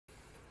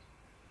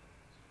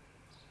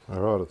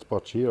Alright, it's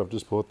Botch here. I've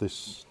just bought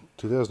this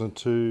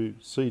 2002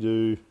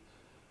 Sea-Doo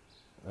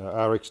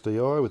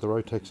rxdi with the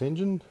Rotax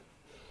engine.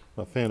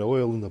 I found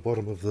oil in the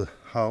bottom of the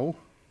hull,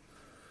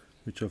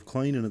 which I've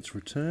cleaned and it's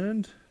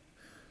returned.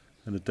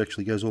 And it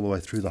actually goes all the way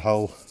through the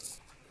hull.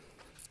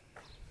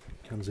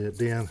 Comes out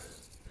down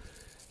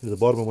into the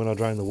bottom, and when I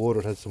drained the water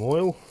it had some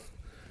oil.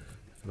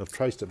 And I've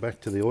traced it back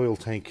to the oil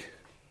tank,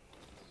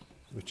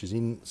 which is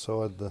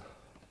inside the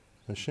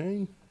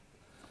machine.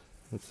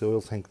 That's the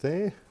oil tank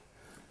there.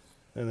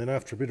 And then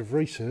after a bit of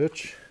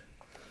research,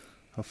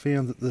 I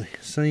found that the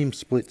seam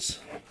splits.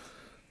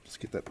 Let's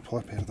get that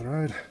pipe out of the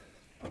road.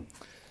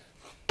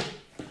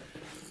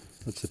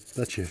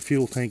 That's your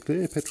fuel tank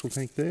there, petrol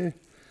tank there.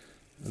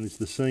 And it's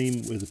the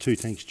seam where the two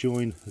tanks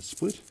join has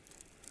split.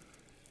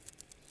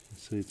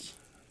 See, it's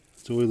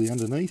oily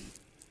underneath.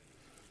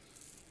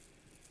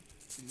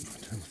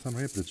 Turn the thumb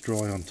around, but it's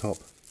dry on top.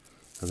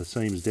 So the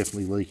seam is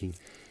definitely leaking.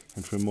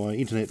 And from my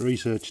internet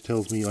research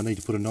tells me I need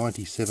to put a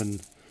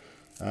 97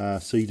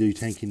 seadoo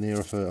tank in there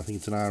off I think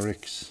it's an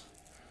RX,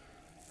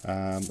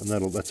 and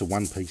that's a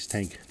one-piece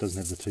tank. It doesn't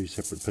have the two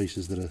separate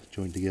pieces that are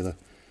joined together.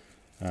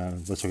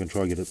 Unless I can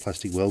try and get it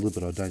plastic welded,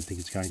 but I don't think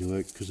it's going to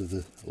work because of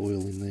the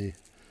oil in there.